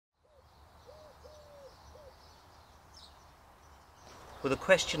Well, the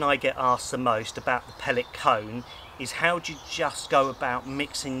question I get asked the most about the pellet cone is how do you just go about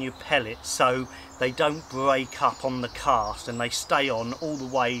mixing your pellets so they don't break up on the cast and they stay on all the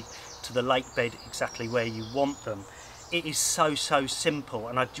way to the lake bed exactly where you want them. It is so simple,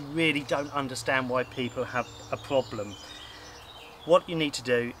 and I really don't understand why people have a problem. What you need to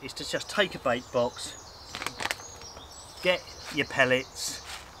do is to just take a bait box, get your pellets.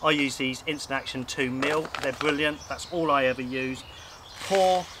 I use these Instant Action 2mm, they're brilliant, that's all I ever use.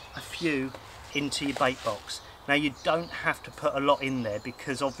 Pour a few into your bait box. Now you don't have to put a lot in there,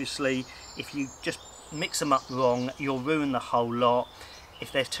 because obviously if you just mix them up wrong you'll ruin the whole lot.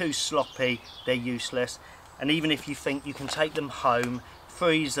 If they're too sloppy they're useless, and even if you think you can take them home,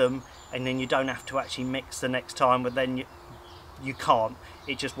 freeze them, and then you don't have to actually mix the next time, but then you can't,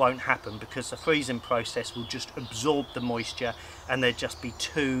 it just won't happen, because the freezing process will just absorb the moisture and they'll just be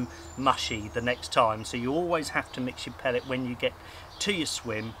too mushy the next time. So you always have to mix your pellet when you get to your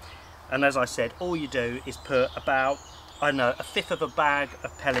swim. And as I said, all you do is put about, I don't know, a fifth of a bag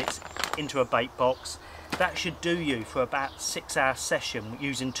of pellets into a bait box. That should do you for about 6-hour session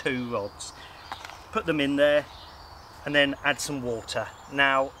using 2 rods. Put them in there and then add some water.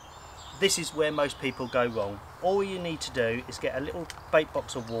 Now this is where most people go wrong. All you need to do is get a little bait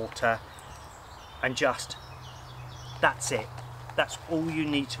box of water and just, that's it. That's all you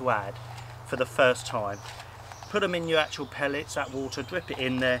need to add for the first time. Put them in your actual pellets, that water, drip it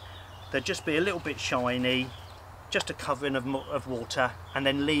in there. They'll just be a little bit shiny, just a covering of water, and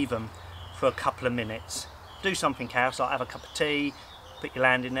then leave them for a couple of minutes. Do something else, like have a cup of tea, put your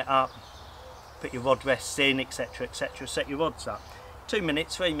landing net up, put your rod rests in, etc, etc, set your rods up. 2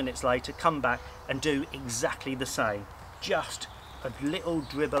 minutes, 3 minutes later, come back and do exactly the same. Just a little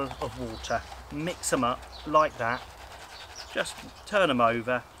dribble of water, mix them up like that, just turn them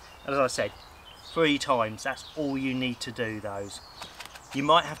over. As I said, 3 times, that's all you need to do those. You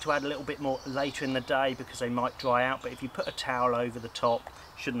might have to add a little bit more later in the day because they might dry out, but if you put a towel over the top,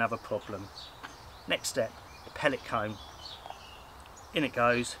 shouldn't have a problem. Next step, the pellet cone. In it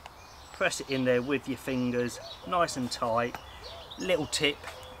goes, press it in there with your fingers, nice and tight. Little tip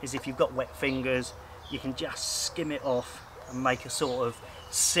is if you've got wet fingers, you can just skim it off and make a sort of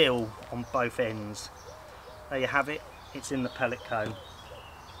seal on both ends. There you have it, it's in the pellet cone.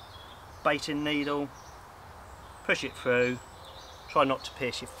 Baiting needle, push it through, try not to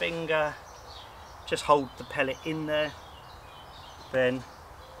pierce your finger, just hold the pellet in there, then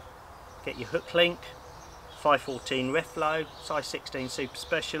get your hook link, 514 Reflow, size 16 Super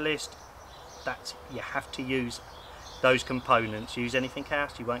Specialist. That's, you have to use those components. Use anything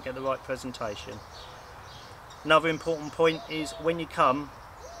else, you won't get the right presentation. Another important point is when you come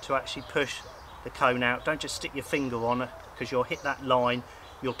to actually push the cone out, don't just stick your finger on it, because you'll hit that line,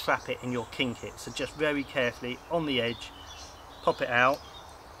 you'll trap it and you'll kink it. So just very carefully on the edge, pop it out.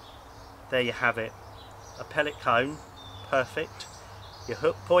 There you have it, a pellet cone, perfect. Your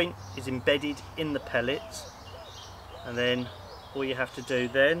hook point is embedded in the pellets, and then all you have to do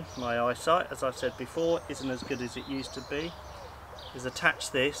then, my eyesight, as I've said before, isn't as good as it used to be, is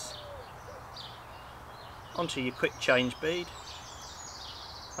attach this onto your quick change bead.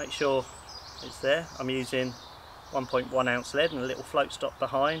 Make sure it's there. I'm using 1.1 ounce lead and a little float stop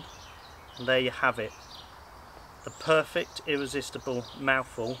behind, and there you have it. The perfect irresistible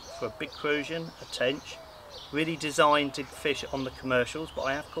mouthful for a big crucian, a tench. Really designed to fish on the commercials, but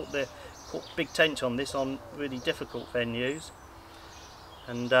I have caught big tench on this on really difficult venues,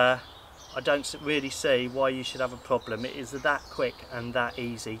 and I don't really see why you should have a problem. It is that quick and that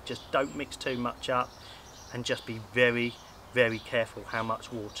easy. Just don't mix too much up, and just be very careful how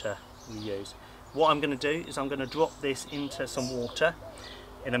much water you use. What I'm going to do is I'm going to drop this into some water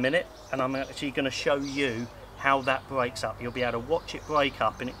in a minute, and I'm actually going to show you how that breaks up. You'll be able to watch it break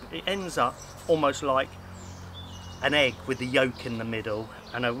up, and it ends up almost like an egg with the yolk in the middle,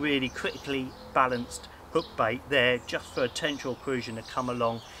 and a really critically balanced hook bait there just for a tench or crucian to come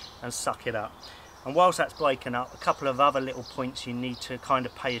along and suck it up. And whilst that's breaking up, a couple of other little points you need to kind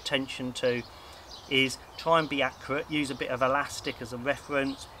of pay attention to is try and be accurate, use a bit of elastic as a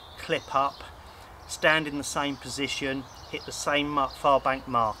reference, clip up, stand in the same position, hit the same far bank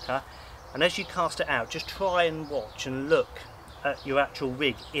marker, and as you cast it out, just try and watch and look at your actual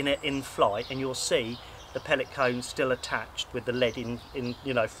rig in flight, and you'll see the pellet cone still attached with the lead in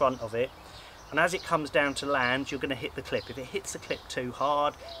front of it. And as it comes down to land, you're going to hit the clip. If it hits the clip too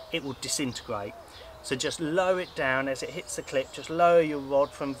hard, it will disintegrate. So just lower it down as it hits the clip. Just lower your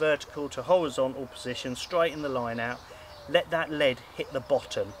rod from vertical to horizontal position, straighten the line out, let that lead hit the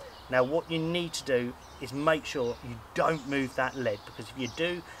bottom. Now what you need to do is make sure you don't move that lead, because if you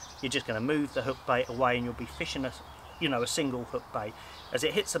do, you're just going to move the hook bait away and you'll be fishing you know, a single hook bait. As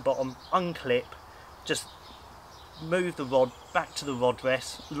it hits the bottom, unclip, just move the rod back to the rod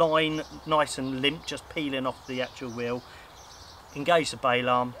rest, line nice and limp, just peeling off the actual reel, engage the bail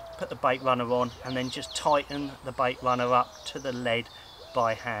arm, put the bait runner on, and then just tighten the bait runner up to the lead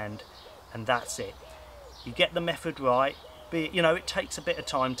by hand, and that's it. You get the method right, you know, it takes a bit of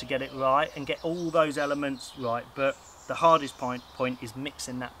time to get it right and get all those elements right, but the hardest point is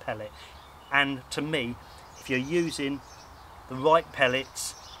mixing that pellet. And to me, if you're using the right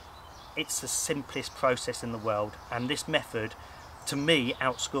pellets, it's the simplest process in the world, and this method to me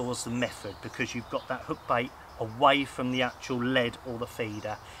outscores the method, because you've got that hook bait away from the actual lead or the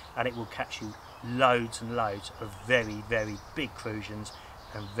feeder, and it will catch you loads and loads of very, very big crucians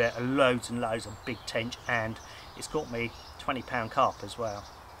and loads and loads of big tench, and it's got me 20-pound carp as well.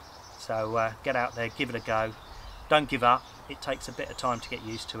 So get out there, give it a go, don't give up. It takes a bit of time to get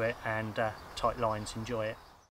used to it, and tight lines, enjoy it.